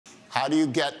How do you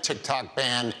get TikTok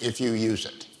banned if you use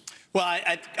it? Well,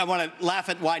 I want to laugh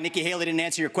at why Nikki Haley didn't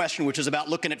answer your question, which was about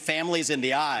looking at families in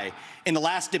the eye. In the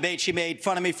last debate, she made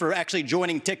fun of me for actually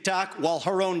joining TikTok while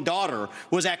her own daughter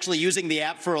was actually using the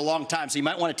app for a long time. So you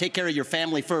might want to take care of your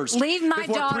family first. Leave my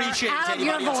daughter out of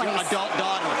your voice. Your adult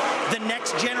daughter. The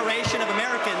next generation of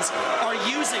Americans are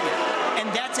using it. And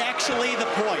that's actually the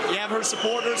point. You have her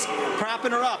supporters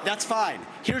propping her up. That's fine.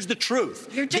 Here's the truth.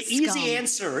 You're just the easy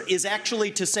answer is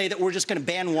actually to say that we're just going to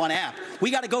ban one app.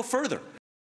 We got to go further.